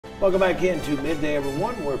Welcome back into Midday,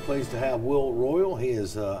 everyone. We're pleased to have Will Royal. He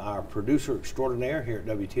is our producer extraordinaire here at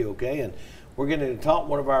WTOK, and we're getting to talk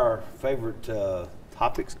one of our favorite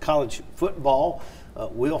topics, college football.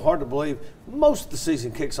 Will, hard to believe, most of the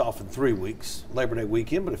season kicks off in 3 weeks, Labor Day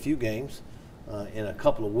weekend, but a few games in a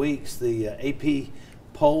couple of weeks. The AP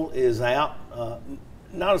poll is out.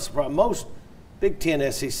 Not a surprise. Most Big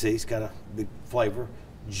Ten SEC's got a big flavor.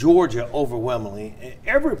 Georgia overwhelmingly.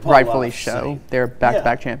 Every poll rightfully so. They're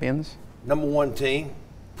back-to-back champions. Number one team.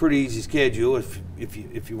 Pretty easy schedule if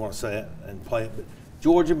you want to say it and play it. But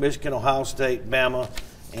Georgia, Michigan, Ohio State, Bama,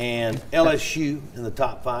 and LSU in the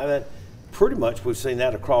top 5. That pretty much we've seen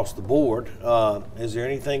that across the board. Is there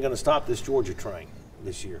anything going to stop this Georgia train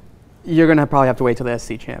this year? You're going to probably have to wait till the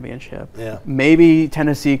SEC championship. Yeah. Maybe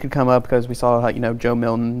Tennessee could come up because we saw how, Joe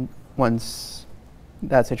Milton, once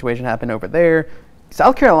that situation happened over there.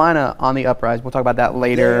 South Carolina on the uprise. We'll talk about that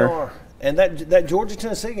later. They are. And that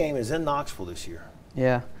Georgia-Tennessee game is in Knoxville this year.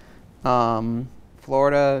 Yeah.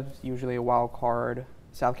 Florida is usually a wild card.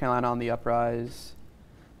 South Carolina on the uprise.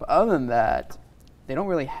 But other than that, they don't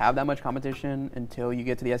really have that much competition until you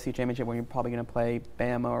get to the SEC championship when you're probably going to play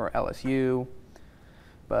Bama or LSU.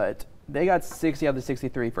 But they got 60 out of the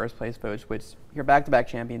 63 first-place votes, which you're back-to-back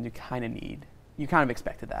champions you kind of need. You kind of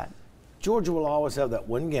expected that. Georgia will always have that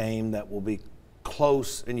one game that will be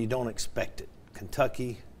close and you don't expect it.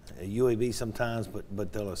 Kentucky, UAB sometimes,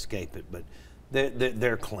 but they'll escape it. But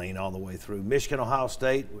they're clean all the way through. Michigan, Ohio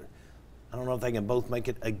State, I don't know if they can both make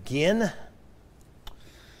it again.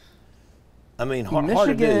 I mean, hard to do.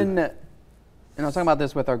 Michigan, and I was talking about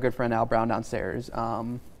this with our good friend Al Brown downstairs.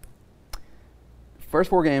 First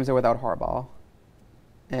 4 games are without Harbaugh,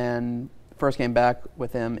 and first game back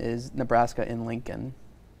with him is Nebraska in Lincoln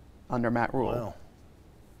under Matt Rule. Wow.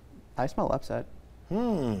 I smell upset.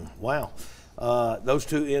 Wow. Those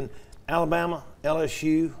two in Alabama,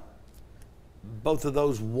 LSU, both of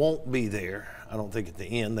those won't be there. I don't think at the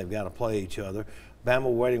end. They've got to play each other. Bama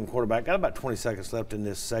waiting quarterback. Got about 20 seconds left in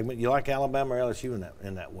this segment. You like Alabama or LSU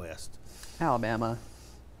in that West? Alabama.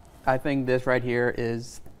 I think this right here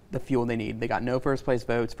is the fuel they need. They got no first-place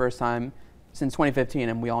votes, first time since 2015,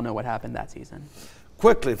 and we all know what happened that season.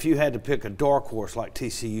 Quickly, if you had to pick a dark horse like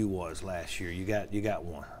TCU was last year, you got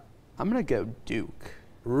one. I'm going to go Duke.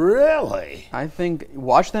 Really? I think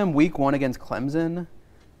watch them week 1 against Clemson.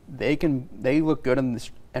 They look good in the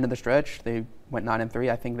end of the stretch. They went 9-3.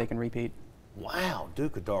 I think they can repeat. Wow,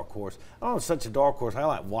 Duke a dark horse. I don't know, it's such a dark horse. I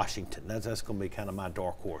like Washington. That's going to be kind of my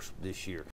dark horse this year.